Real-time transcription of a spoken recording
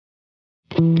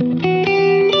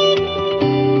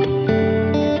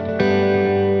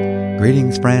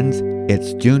Greetings, friends.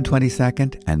 It's June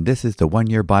 22nd, and this is the One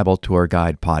Year Bible Tour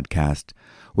Guide podcast,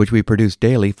 which we produce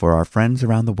daily for our friends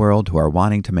around the world who are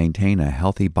wanting to maintain a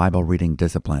healthy Bible reading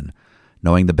discipline,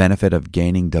 knowing the benefit of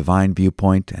gaining divine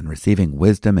viewpoint and receiving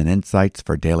wisdom and insights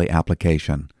for daily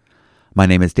application. My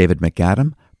name is David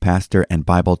MacAdam, pastor and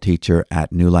Bible teacher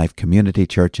at New Life Community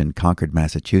Church in Concord,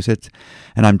 Massachusetts,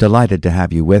 and I'm delighted to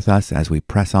have you with us as we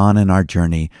press on in our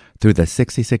journey through the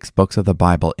 66 books of the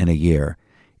Bible in a year.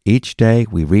 Each day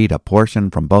we read a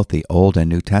portion from both the Old and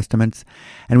New Testaments,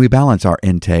 and we balance our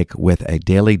intake with a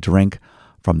daily drink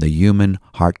from the human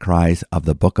heart cries of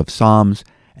the book of Psalms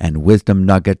and wisdom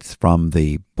nuggets from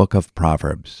the book of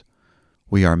Proverbs.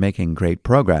 We are making great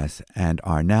progress and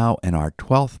are now in our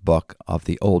 12th book of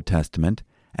the Old Testament,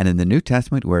 and in the New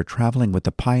Testament we're traveling with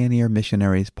the pioneer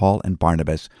missionaries Paul and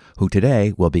Barnabas, who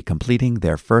today will be completing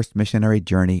their first missionary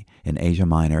journey in Asia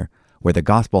Minor, where the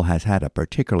gospel has had a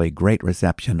particularly great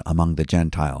reception among the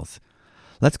Gentiles.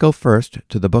 Let's go first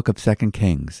to the book of 2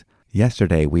 Kings.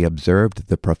 Yesterday we observed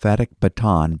the prophetic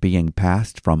baton being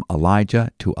passed from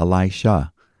Elijah to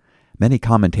Elisha. Many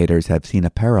commentators have seen a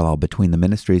parallel between the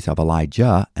ministries of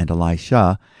Elijah and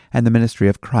Elisha and the ministry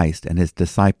of Christ and his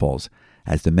disciples,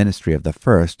 as the ministry of the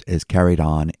first is carried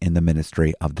on in the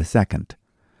ministry of the second.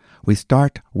 We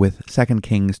start with 2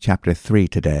 Kings chapter 3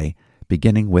 today,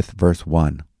 beginning with verse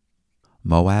 1.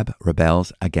 Moab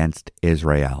rebels against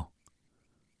Israel.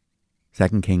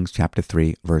 2 Kings chapter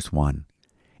 3, verse 1.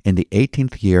 In the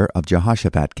 18th year of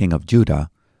Jehoshaphat king of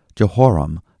Judah,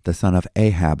 Jehoram the son of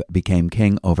Ahab became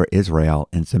king over Israel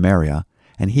in Samaria,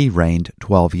 and he reigned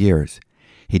 12 years.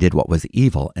 He did what was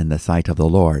evil in the sight of the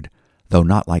Lord, though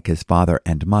not like his father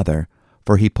and mother,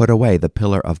 for he put away the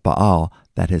pillar of Baal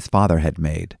that his father had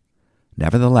made.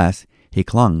 Nevertheless, he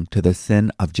clung to the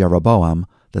sin of Jeroboam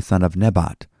the son of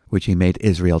Nebat, which he made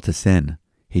Israel to sin.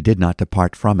 He did not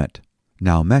depart from it.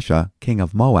 Now Mesha, king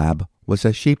of Moab, was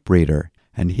a sheep breeder,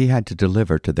 and he had to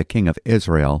deliver to the king of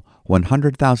Israel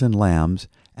 100,000 lambs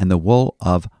and the wool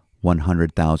of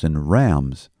 100,000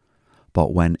 rams.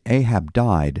 But when Ahab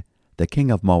died, the king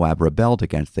of Moab rebelled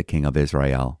against the king of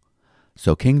Israel.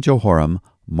 So King Jehoram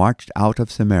marched out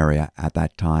of Samaria at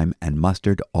that time and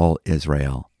mustered all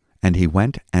Israel. And he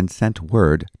went and sent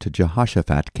word to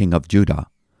Jehoshaphat king of Judah,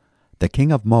 "The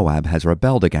king of Moab has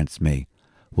rebelled against me.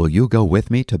 Will you go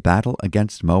with me to battle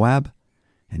against Moab?"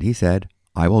 And he said,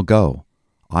 "I will go.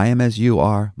 I am as you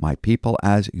are, my people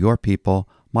as your people,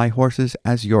 my horses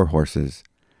as your horses."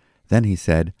 Then he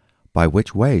said, "By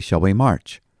which way shall we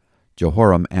march?"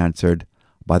 Jehoram answered,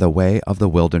 "By the way of the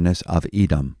wilderness of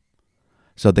Edom."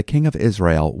 So the king of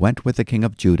Israel went with the king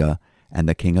of Judah and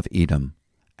the king of Edom.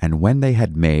 And when they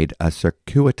had made a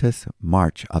circuitous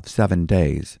march of 7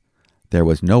 days, there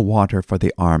was no water for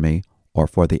the army or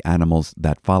for the animals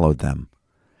that followed them.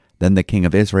 Then the king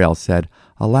of Israel said,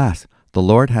 "Alas, the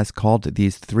Lord has called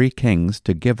these 3 kings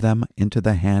to give them into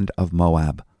the hand of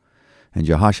Moab." And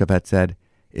Jehoshaphat said,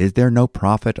 "Is there no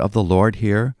prophet of the Lord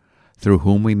here, through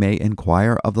whom we may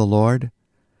inquire of the Lord?"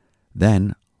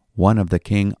 Then one of the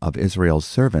king of Israel's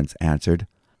servants answered,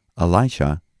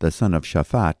 "Elisha, the son of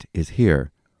Shaphat, is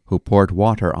here, who poured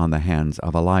water on the hands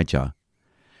of Elijah."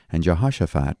 And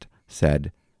Jehoshaphat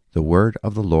said, "The word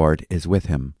of the Lord is with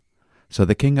him." So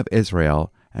the king of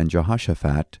Israel and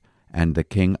Jehoshaphat and the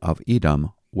king of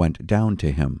Edom went down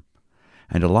to him.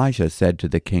 And Elijah said to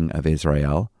the king of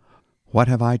Israel, "What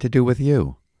have I to do with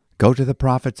you? Go to the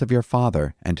prophets of your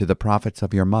father and to the prophets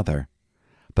of your mother."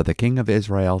 But the king of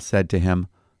Israel said to him,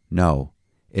 "No,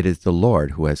 it is the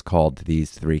Lord who has called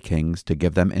these 3 kings to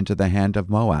give them into the hand of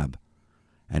Moab."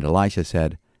 And Elisha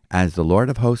said, "As the Lord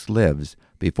of hosts lives,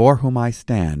 before whom I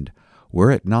stand,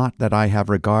 were it not that I have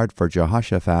regard for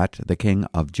Jehoshaphat the king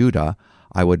of Judah,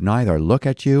 I would neither look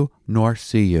at you nor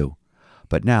see you.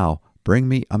 But now bring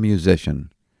me a musician."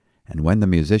 And when the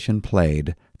musician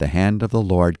played, the hand of the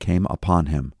Lord came upon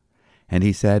him. And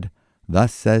he said,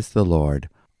 "Thus says the Lord,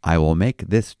 I will make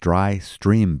this dry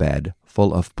stream bed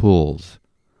full of pools.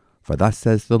 For thus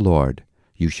says the Lord,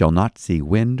 you shall not see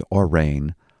wind or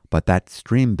rain, but that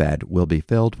stream bed will be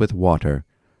filled with water,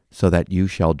 so that you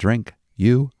shall drink,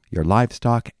 you, your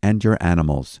livestock, and your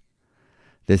animals.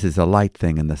 This is a light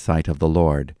thing in the sight of the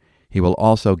Lord. He will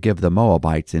also give the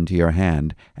Moabites into your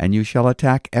hand, and you shall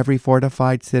attack every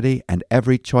fortified city and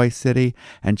every choice city,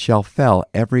 and shall fell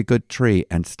every good tree,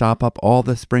 and stop up all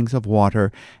the springs of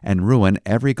water, and ruin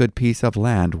every good piece of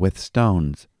land with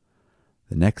stones."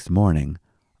 The next morning,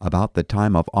 about the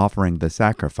time of offering the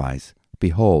sacrifice,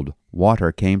 behold,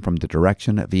 water came from the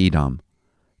direction of Edom,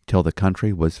 till the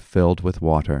country was filled with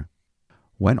water.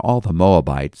 When all the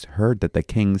Moabites heard that the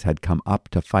kings had come up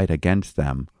to fight against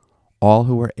them, all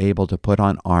who were able to put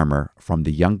on armor, from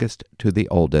the youngest to the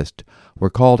oldest, were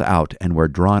called out and were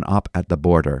drawn up at the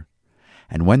border.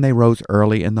 And when they rose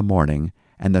early in the morning,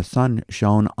 and the sun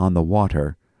shone on the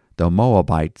water, the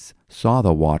Moabites saw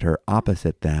the water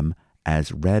opposite them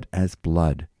as red as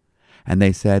blood. And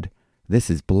they said, "This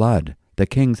is blood. The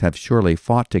kings have surely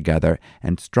fought together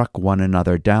and struck one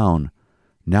another down.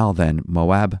 Now then,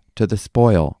 Moab, to the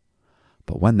spoil."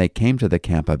 But when they came to the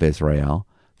camp of Israel,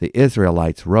 the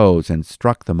Israelites rose and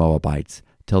struck the Moabites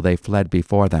till they fled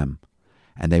before them.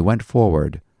 And they went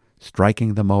forward,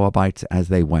 striking the Moabites as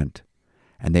they went.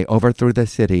 And they overthrew the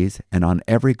cities, and on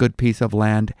every good piece of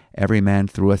land every man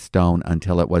threw a stone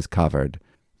until it was covered.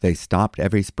 They stopped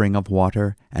every spring of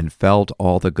water, and felled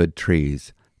all the good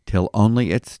trees, till only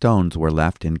its stones were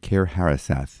left in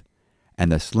Kir-Hareseth.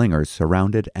 And the slingers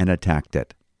surrounded and attacked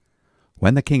it.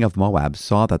 When the king of Moab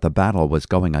saw that the battle was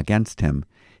going against him,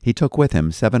 he took with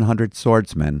him 700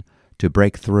 swordsmen to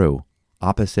break through,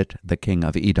 opposite the king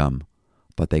of Edom,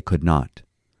 but they could not.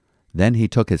 Then he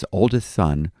took his oldest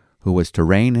son, who was to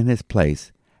reign in his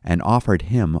place, and offered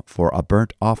him for a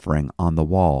burnt offering on the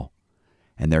wall.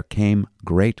 And there came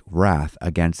great wrath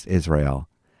against Israel,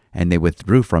 and they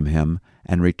withdrew from him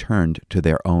and returned to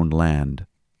their own land.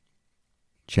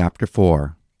 Chapter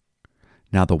 4.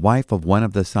 Now the wife of one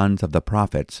of the sons of the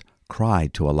prophets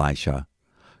cried to Elisha,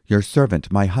 "Your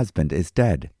servant my husband is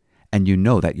dead, and you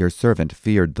know that your servant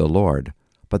feared the Lord,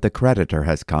 but the creditor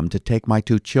has come to take my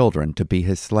 2 children to be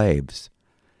his slaves."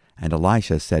 And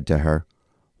Elisha said to her,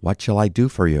 "What shall I do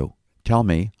for you? Tell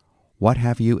me, what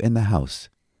have you in the house?"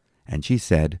 And she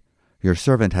said, "Your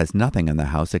servant has nothing in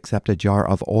the house except a jar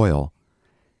of oil."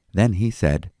 Then he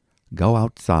said, "Go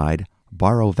outside,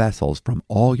 borrow vessels from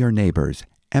all your neighbors,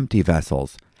 empty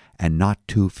vessels, and not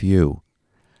too few.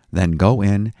 Then go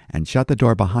in and shut the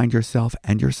door behind yourself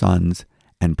and your sons,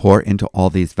 and pour into all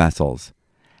these vessels.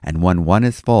 And when one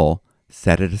is full,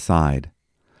 set it aside."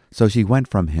 So she went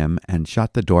from him and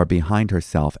shut the door behind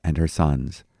herself and her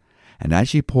sons. And as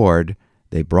she poured,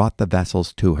 they brought the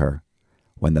vessels to her.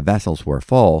 When the vessels were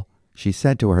full, she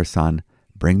said to her son,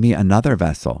 "Bring me another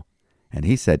vessel." And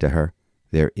he said to her,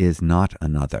 "There is not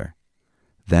another."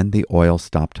 Then the oil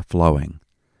stopped flowing.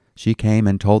 She came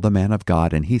and told the man of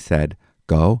God, and he said,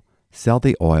 "Go, sell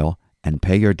the oil, and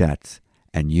pay your debts,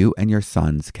 and you and your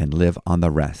sons can live on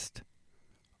the rest."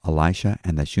 Elisha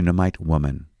and the Shunammite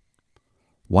woman.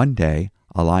 One day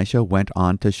Elisha went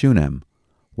on to Shunem,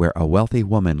 where a wealthy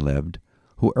woman lived,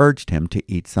 who urged him to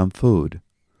eat some food.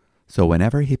 So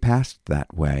whenever he passed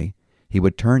that way, he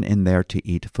would turn in there to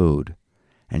eat food.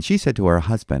 And she said to her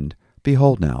husband,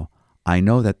 "Behold now, I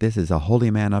know that this is a holy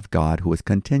man of God who is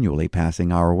continually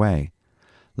passing our way.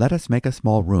 Let us make a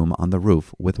small room on the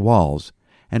roof with walls,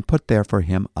 and put there for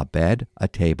him a bed, a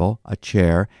table, a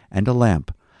chair, and a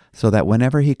lamp, so that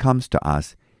whenever he comes to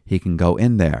us, he can go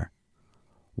in there."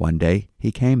 One day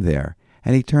he came there,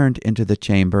 and he turned into the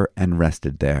chamber and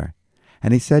rested there.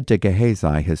 And he said to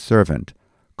Gehazi his servant,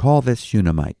 "Call this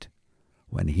Shunammite."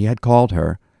 When he had called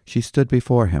her, she stood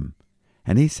before him.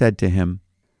 And he said to him,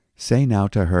 "Say now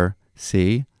to her,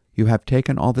 See, you have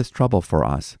taken all this trouble for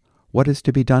us. What is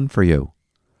to be done for you?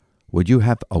 Would you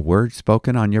have a word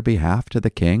spoken on your behalf to the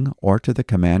king or to the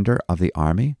commander of the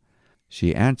army?"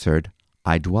 She answered,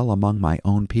 "I dwell among my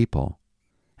own people."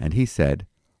 And he said,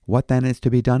 "What then is to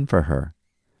be done for her?"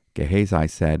 Gehazi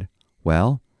said,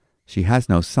 "Well, she has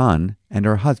no son, and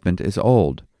her husband is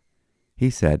old."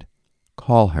 He said,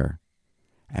 "Call her."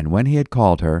 And when he had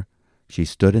called her, she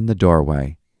stood in the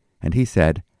doorway. And he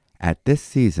said, "At this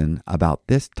season, about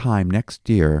this time next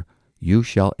year, you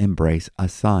shall embrace a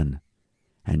son."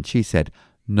 And she said,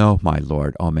 "No, my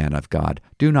lord, O man of God,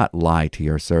 do not lie to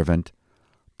your servant."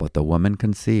 But the woman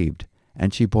conceived,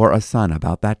 and she bore a son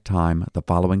about that time the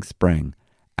following spring,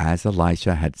 as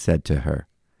Elisha had said to her.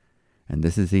 And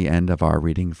this is the end of our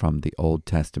reading from the Old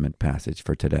Testament passage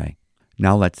for today.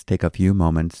 Now let's take a few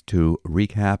moments to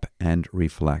recap and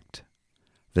reflect.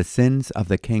 The sins of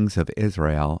the kings of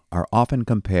Israel are often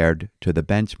compared to the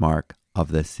benchmark of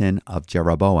the sin of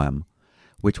Jeroboam,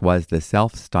 which was the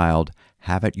self-styled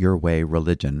have-it-your-way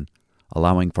religion,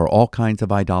 allowing for all kinds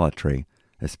of idolatry,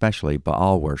 especially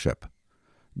Baal worship.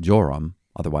 Joram,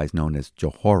 otherwise known as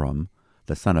Jehoram,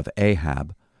 the son of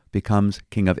Ahab, becomes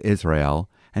king of Israel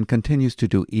and continues to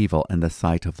do evil in the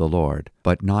sight of the Lord,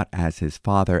 but not as his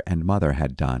father and mother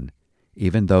had done.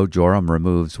 Even though Joram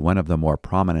removes one of the more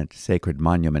prominent sacred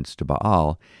monuments to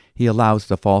Baal, he allows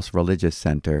the false religious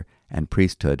center and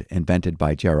priesthood invented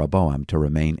by Jeroboam to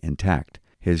remain intact.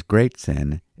 His great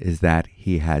sin is that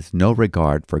he has no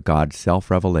regard for God's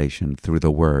self-revelation through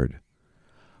the Word.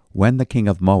 When the king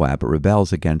of Moab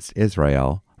rebels against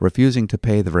Israel, refusing to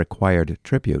pay the required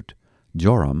tribute,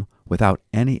 Joram, without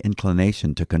any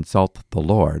inclination to consult the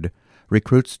Lord,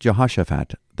 recruits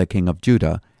Jehoshaphat, the king of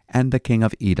Judah, and the king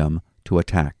of Edom to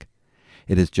attack.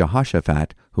 It is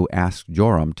Jehoshaphat who asks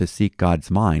Joram to seek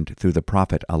God's mind through the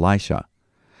prophet Elisha.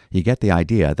 You get the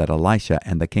idea that Elisha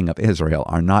and the king of Israel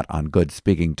are not on good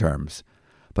speaking terms.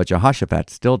 But Jehoshaphat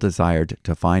still desired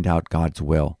to find out God's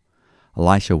will.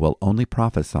 Elisha will only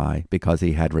prophesy because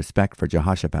he had respect for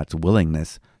Jehoshaphat's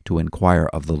willingness to inquire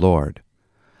of the Lord.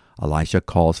 Elisha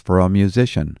calls for a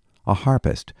musician, a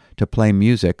harpist, to play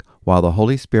music while the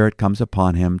Holy Spirit comes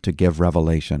upon him to give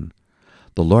revelation.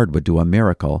 The Lord would do a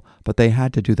miracle, but they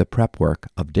had to do the prep work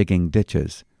of digging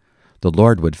ditches. The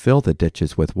Lord would fill the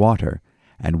ditches with water,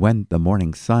 and when the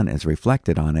morning sun is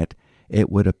reflected on it, it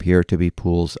would appear to be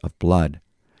pools of blood.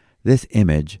 This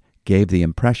image gave the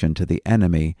impression to the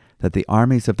enemy that the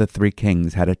armies of the three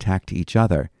kings had attacked each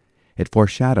other. It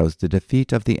foreshadows the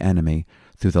defeat of the enemy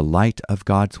through the light of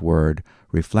God's Word,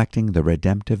 reflecting the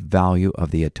redemptive value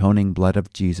of the atoning blood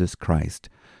of Jesus Christ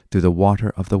through the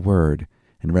water of the Word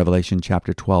in Revelation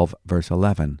chapter 12, verse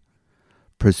 11.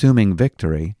 Presuming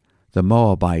victory, the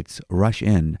Moabites rush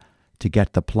in to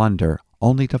get the plunder,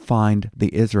 only to find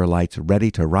the Israelites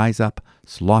ready to rise up,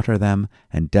 slaughter them,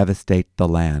 and devastate the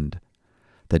land.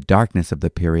 The darkness of the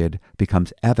period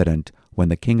becomes evident when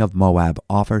the king of Moab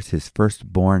offers his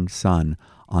firstborn son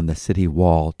on the city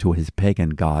wall to his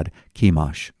pagan god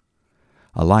Chemosh.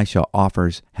 Elisha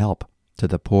offers help to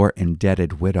the poor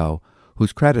indebted widow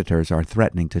whose creditors are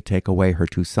threatening to take away her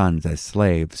two sons as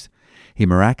slaves. He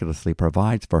miraculously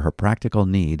provides for her practical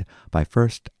need by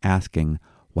first asking,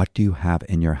 "What do you have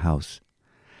in your house?"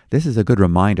 This is a good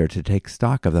reminder to take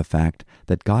stock of the fact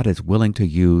that God is willing to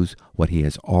use what He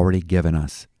has already given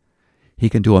us. He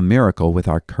can do a miracle with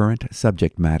our current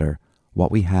subject matter,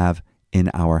 what we have in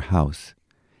our house.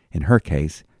 In her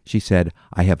case, she said,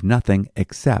 "I have nothing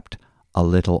except a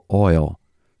little oil."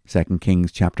 2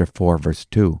 Kings chapter 4, verse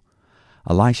 2.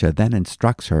 Elisha then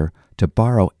instructs her to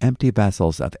borrow empty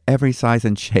vessels of every size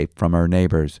and shape from her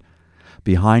neighbors.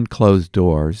 Behind closed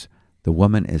doors, the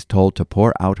woman is told to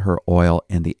pour out her oil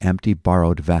in the empty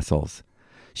borrowed vessels.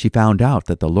 She found out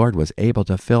that the Lord was able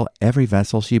to fill every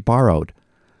vessel she borrowed.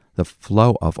 The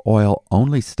flow of oil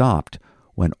only stopped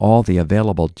when all the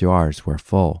available jars were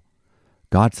full.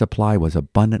 God's supply was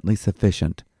abundantly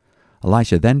sufficient.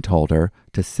 Elisha then told her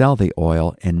to sell the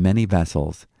oil in many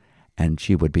vessels, and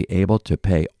she would be able to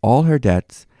pay all her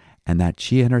debts, and that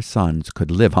she and her sons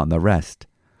could live on the rest.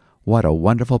 What a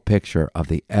wonderful picture of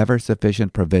the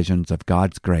ever-sufficient provisions of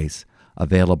God's grace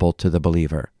available to the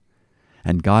believer.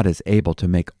 And God is able to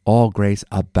make all grace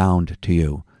abound to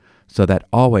you, so that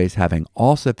always having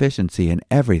all sufficiency in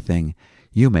everything,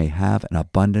 you may have an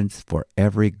abundance for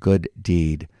every good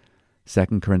deed.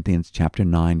 2 Corinthians chapter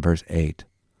 9, verse 8.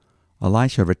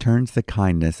 Elisha returns the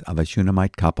kindness of a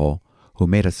Shunammite couple who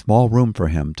made a small room for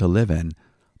him to live in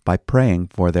by praying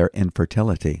for their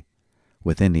infertility.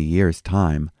 Within a year's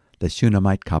time, the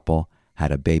Shunammite couple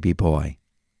had a baby boy.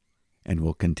 And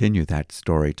we'll continue that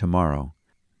story tomorrow.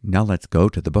 Now let's go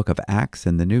to the book of Acts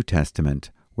in the New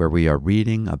Testament, where we are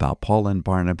reading about Paul and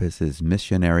Barnabas'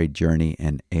 missionary journey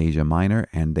in Asia Minor,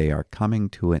 and they are coming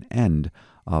to an end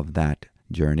of that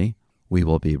journey. We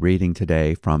will be reading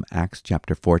today from Acts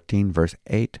chapter 14, verse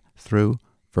 8 through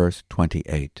verse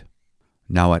 28.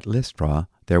 Now at Lystra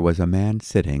there was a man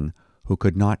sitting who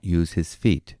could not use his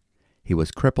feet. He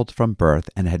was crippled from birth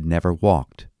and had never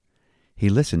walked. He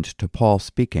listened to Paul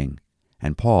speaking,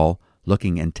 and Paul,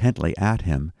 looking intently at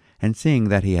him, and seeing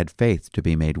that he had faith to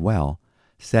be made well,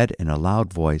 said in a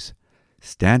loud voice,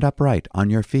 "Stand upright on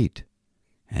your feet."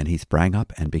 And he sprang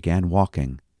up and began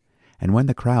walking. And when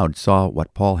the crowd saw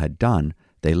what Paul had done,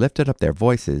 they lifted up their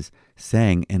voices,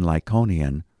 saying in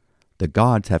Lycaonian, "The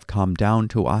gods have come down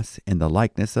to us in the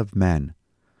likeness of men."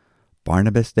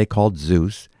 Barnabas they called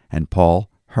Zeus, and Paul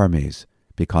Hermes,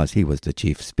 because he was the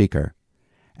chief speaker.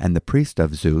 And the priest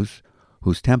of Zeus,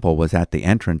 whose temple was at the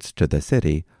entrance to the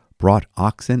city, brought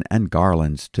oxen and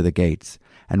garlands to the gates,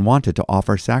 and wanted to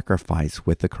offer sacrifice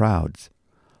with the crowds.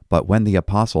 But when the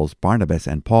apostles Barnabas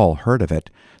and Paul heard of it,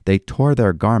 they tore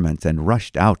their garments and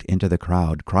rushed out into the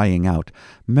crowd, crying out,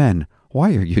 "Men,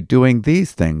 why are you doing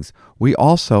these things? We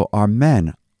also are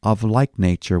men of like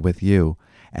nature with you,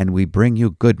 and we bring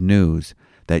you good news,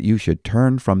 that you should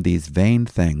turn from these vain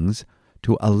things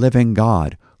to a living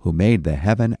God, who made the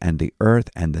heaven and the earth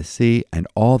and the sea and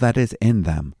all that is in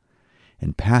them.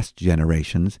 In past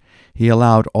generations he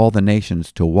allowed all the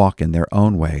nations to walk in their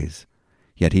own ways.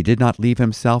 Yet he did not leave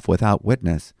himself without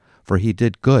witness, for he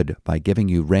did good by giving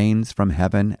you rains from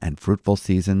heaven and fruitful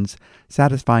seasons,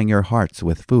 satisfying your hearts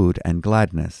with food and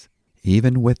gladness.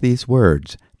 Even with these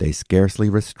words, they scarcely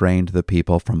restrained the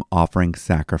people from offering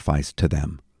sacrifice to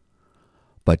them.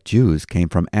 But Jews came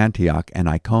from Antioch and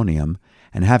Iconium,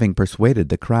 and having persuaded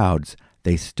the crowds,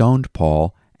 they stoned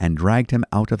Paul and dragged him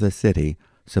out of the city,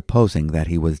 supposing that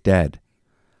he was dead.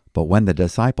 But when the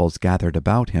disciples gathered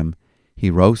about him, he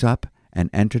rose up and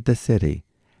entered the city,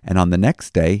 and on the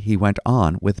next day he went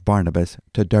on with Barnabas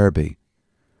to Derbe.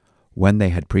 When they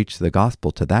had preached the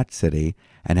gospel to that city,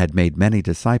 and had made many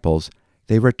disciples,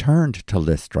 they returned to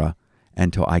Lystra,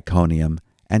 and to Iconium,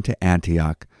 and to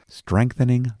Antioch,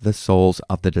 strengthening the souls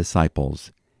of the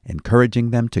disciples,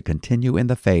 encouraging them to continue in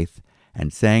the faith,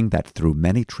 and saying that through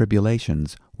many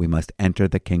tribulations we must enter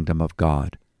the kingdom of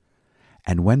God.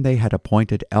 And when they had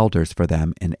appointed elders for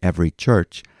them in every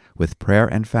church, with prayer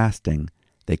and fasting,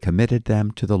 they committed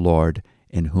them to the Lord,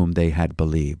 in whom they had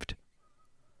believed.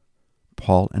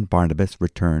 Paul and Barnabas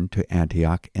returned to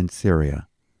Antioch in Syria.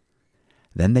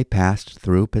 Then they passed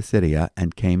through Pisidia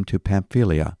and came to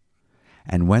Pamphylia.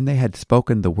 And when they had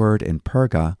spoken the word in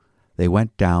Perga, they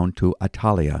went down to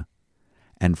Attalia.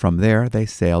 And from there they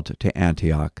sailed to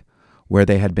Antioch, where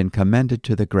they had been commended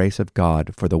to the grace of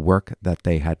God for the work that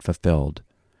they had fulfilled.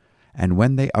 And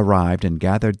when they arrived and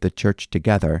gathered the church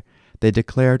together, they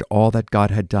declared all that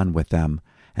God had done with them,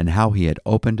 and how he had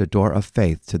opened a door of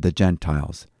faith to the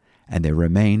Gentiles. And they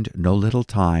remained no little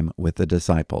time with the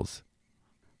disciples.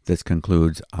 This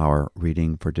concludes our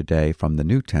reading for today from the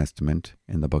New Testament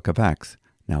in the book of Acts.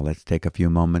 Now let's take a few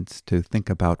moments to think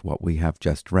about what we have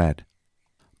just read.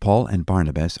 Paul and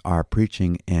Barnabas are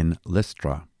preaching in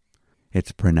Lystra.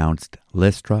 It's pronounced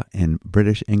Lystra in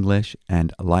British English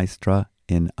and Lystra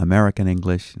in American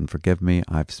English, and forgive me,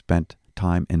 I've spent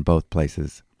time in both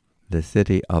places. The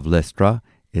city of Lystra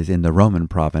is in the Roman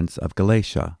province of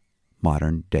Galatia,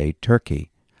 modern-day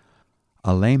Turkey.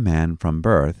 A layman from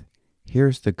birth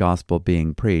hears the gospel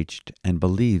being preached and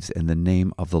believes in the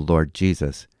name of the Lord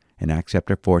Jesus in Acts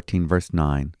chapter 14, verse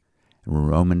 9, and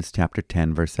Romans chapter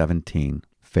 10, verse 17.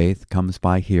 Faith comes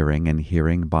by hearing, and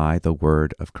hearing by the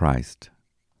word of Christ.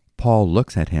 Paul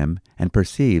looks at him and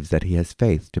perceives that he has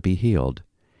faith to be healed.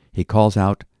 He calls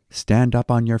out, "Stand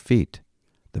up on your feet."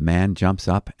 The man jumps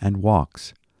up and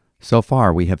walks. So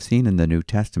far we have seen in the New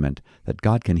Testament that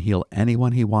God can heal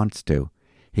anyone he wants to.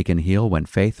 He can heal when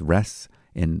faith rests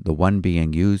in the one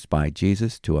being used by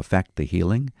Jesus to effect the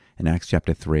healing in Acts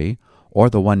chapter 3, or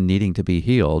the one needing to be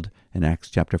healed in Acts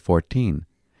chapter 14.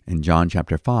 In John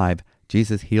chapter 5,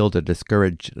 Jesus healed a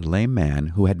discouraged lame man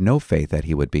who had no faith that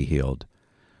he would be healed.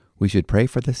 We should pray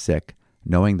for the sick,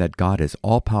 knowing that God is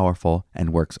all-powerful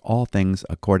and works all things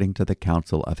according to the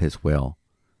counsel of his will.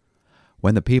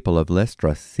 When the people of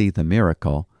Lystra see the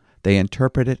miracle, they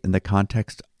interpret it in the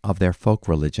context of their folk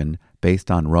religion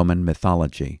based on Roman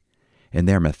mythology. In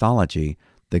their mythology,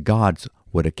 the gods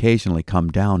would occasionally come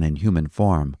down in human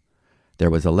form. There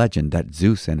was a legend that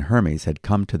Zeus and Hermes had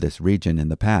come to this region in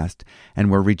the past and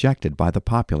were rejected by the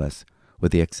populace,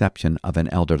 with the exception of an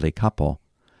elderly couple.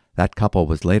 That couple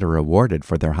was later rewarded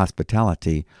for their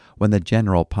hospitality when the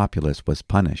general populace was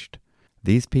punished.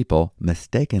 These people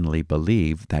mistakenly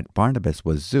believed that Barnabas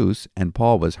was Zeus and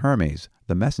Paul was Hermes,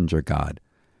 the messenger god,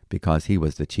 because he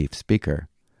was the chief speaker.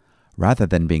 Rather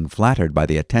than being flattered by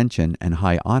the attention and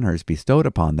high honors bestowed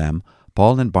upon them,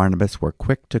 Paul and Barnabas were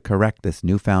quick to correct this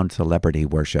newfound celebrity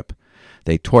worship.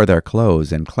 They tore their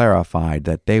clothes and clarified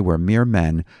that they were mere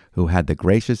men who had the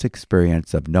gracious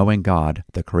experience of knowing God,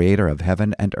 the creator of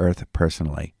heaven and earth,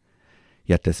 personally.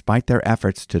 Yet despite their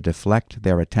efforts to deflect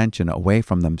their attention away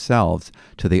from themselves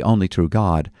to the only true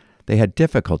God, they had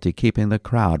difficulty keeping the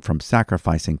crowd from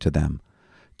sacrificing to them.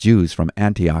 Jews from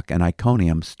Antioch and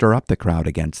Iconium stir up the crowd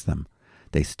against them.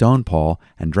 They stone Paul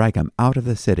and drag him out of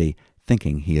the city,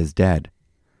 thinking he is dead.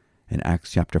 In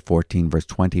Acts chapter 14, verse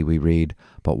 20, we read,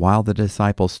 "But while the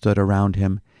disciples stood around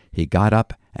him, he got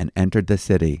up and entered the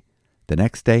city. The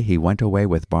next day he went away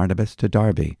with Barnabas to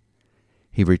Derbe."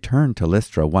 He returned to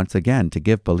Lystra once again to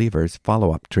give believers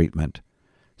follow-up treatment,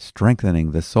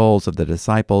 strengthening the souls of the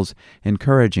disciples,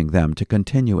 encouraging them to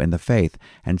continue in the faith,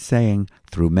 and saying,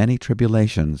 "Through many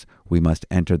tribulations we must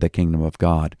enter the kingdom of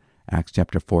God." Acts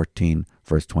chapter 14,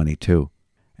 verse 22.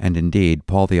 And indeed,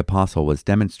 Paul the Apostle was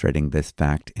demonstrating this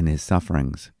fact in his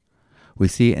sufferings. We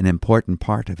see an important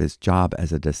part of his job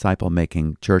as a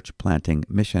disciple-making, church-planting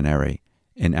missionary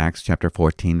in Acts chapter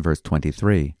 14, verse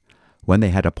 23. When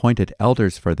they had appointed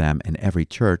elders for them in every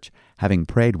church, having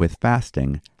prayed with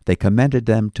fasting, they commended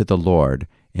them to the Lord,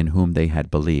 in whom they had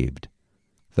believed.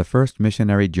 The first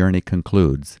missionary journey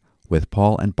concludes. with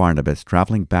Paul and Barnabas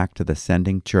traveling back to the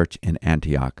sending church in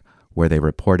Antioch, where they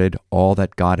reported all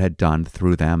that God had done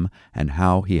through them and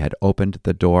how he had opened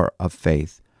the door of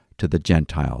faith to the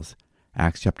Gentiles.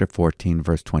 Acts chapter 14,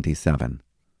 verse 27.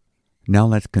 Now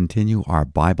let's continue our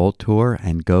Bible tour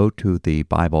and go to the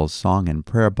Bible's song and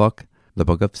prayer book, the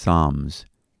book of Psalms.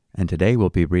 And today we'll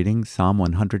be reading Psalm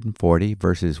 140,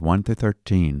 verses 1 through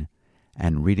 13.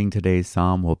 And reading today's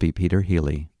psalm will be Peter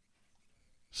Healey.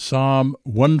 Psalm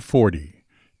 140,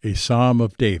 a psalm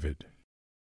of David.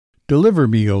 Deliver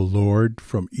me, O Lord,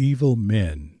 from evil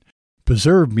men.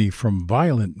 Preserve me from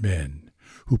violent men,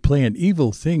 who plan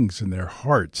evil things in their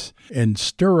hearts and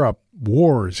stir up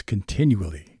wars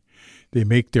continually. They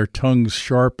make their tongues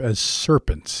sharp as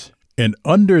serpents, and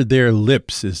under their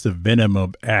lips is the venom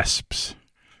of asps.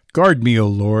 Guard me, O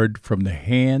Lord, from the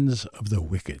hands of the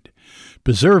wicked.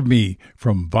 Preserve me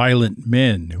from violent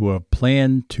men who have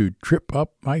planned to trip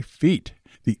up my feet.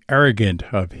 The arrogant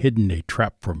have hidden a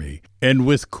trap for me, and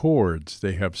with cords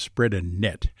they have spread a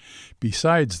net.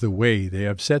 Besides the way they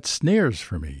have set snares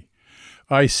for me.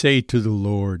 I say to the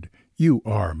Lord, You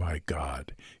are my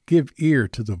God. Give ear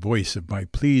to the voice of my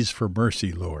pleas for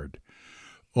mercy, Lord.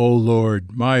 O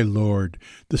Lord, my Lord,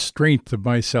 the strength of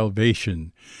my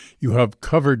salvation, you have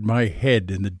covered my head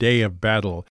in the day of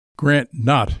battle. Grant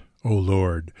not, O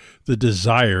Lord, the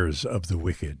desires of the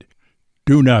wicked.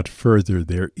 Do not further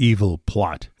their evil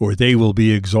plot, or they will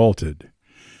be exalted.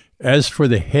 As for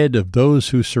the head of those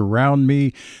who surround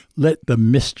me, let the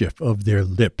mischief of their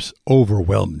lips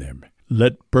overwhelm them.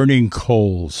 Let burning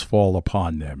coals fall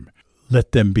upon them.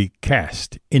 Let them be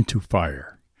cast into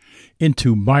fire,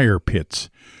 into mire pits,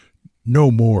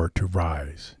 no more to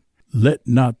rise. Let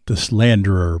not the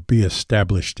slanderer be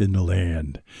established in the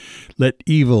land. Let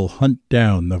evil hunt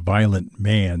down the violent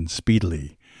man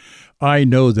speedily. I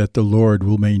know that the Lord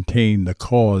will maintain the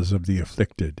cause of the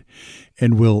afflicted,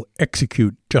 and will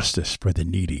execute justice for the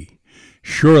needy.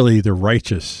 Surely the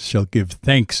righteous shall give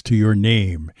thanks to your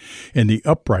name, and the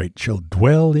upright shall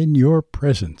dwell in your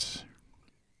presence.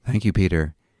 Thank you,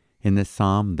 Peter. In this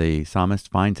psalm, the psalmist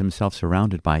finds himself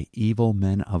surrounded by evil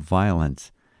men of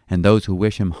violence, and those who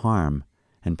wish him harm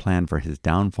and plan for his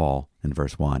downfall in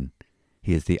verse 1.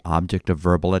 He is the object of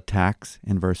verbal attacks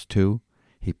in verse 2.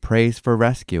 He prays for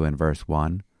rescue in verse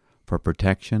 1, for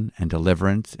protection and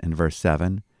deliverance in verse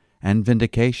 7, and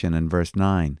vindication in verse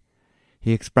 9.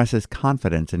 He expresses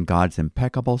confidence in God's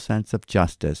impeccable sense of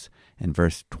justice in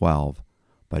verse 12,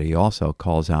 but he also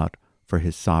calls out for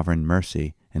his sovereign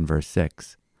mercy in verse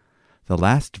 6. The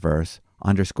last verse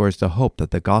underscores the hope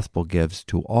that the gospel gives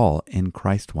to all in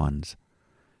Christ ones.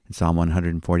 In Psalm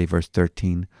 140, verse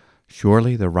 13,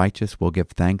 Surely the righteous will give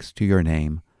thanks to your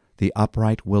name, the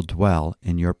upright will dwell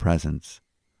in your presence.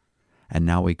 And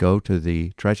now we go to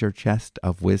the treasure chest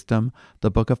of wisdom,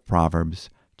 the book of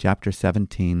Proverbs, chapter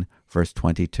 17, verse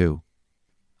 22.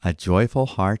 A joyful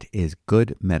heart is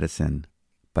good medicine,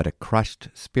 but a crushed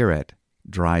spirit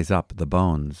dries up the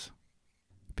bones.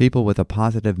 People with a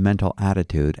positive mental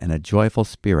attitude and a joyful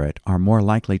spirit are more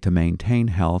likely to maintain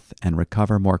health and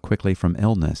recover more quickly from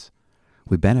illness.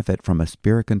 We benefit from a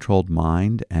spirit-controlled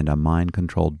mind and a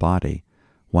mind-controlled body.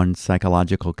 One's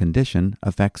psychological condition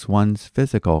affects one's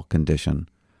physical condition.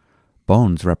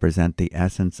 Bones represent the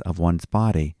essence of one's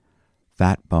body.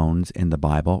 Fat bones in the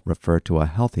Bible refer to a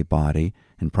healthy body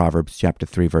in Proverbs chapter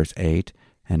 3, verse 8,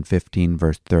 and 15,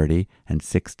 verse 30, and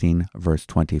 16, verse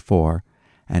 24,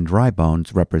 and dry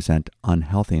bones represent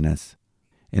unhealthiness.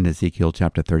 In Ezekiel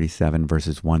chapter 37,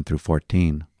 verses 1 through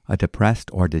 14, a depressed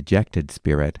or dejected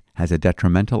spirit has a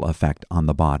detrimental effect on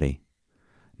the body.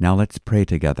 Now let's pray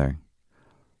together.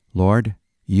 Lord,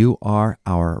 you are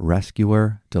our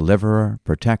rescuer, deliverer,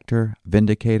 protector,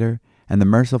 vindicator, and the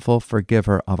merciful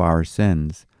forgiver of our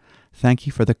sins. Thank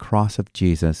you for the cross of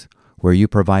Jesus, where you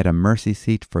provide a mercy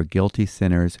seat for guilty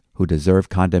sinners who deserve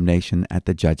condemnation at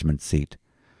the judgment seat.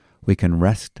 We can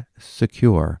rest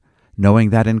secure, knowing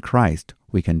that in Christ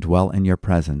we can dwell in your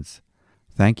presence.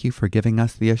 Thank you for giving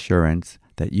us the assurance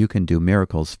that you can do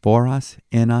miracles for us,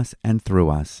 in us, and through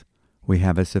us. We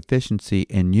have a sufficiency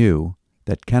in you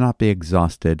that cannot be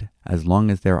exhausted as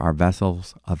long as there are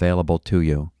vessels available to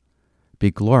you. Be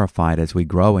glorified as we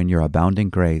grow in your abounding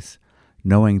grace,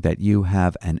 knowing that you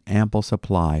have an ample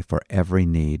supply for every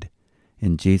need.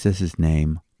 In Jesus'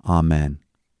 name, amen.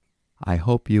 I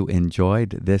hope you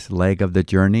enjoyed this leg of the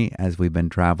journey as we've been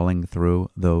traveling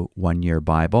through the 1 Year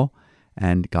Bible,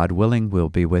 and God willing, we'll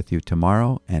be with you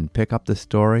tomorrow and pick up the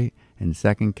story in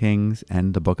 2 Kings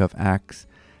and the book of Acts,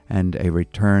 and a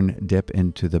return dip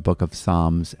into the book of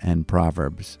Psalms and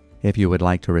Proverbs. If you would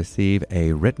like to receive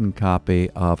a written copy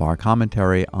of our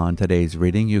commentary on today's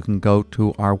reading, you can go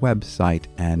to our website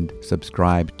and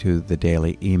subscribe to the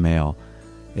daily email.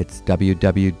 It's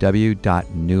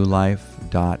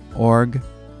www.newlife.org.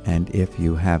 And if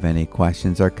you have any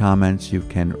questions or comments, you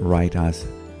can write us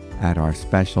at our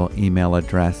special email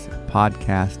address,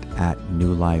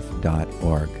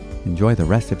 podcast@newlife.org. Enjoy the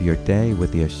rest of your day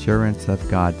with the assurance of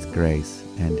God's grace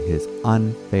and His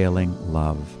unfailing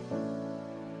love.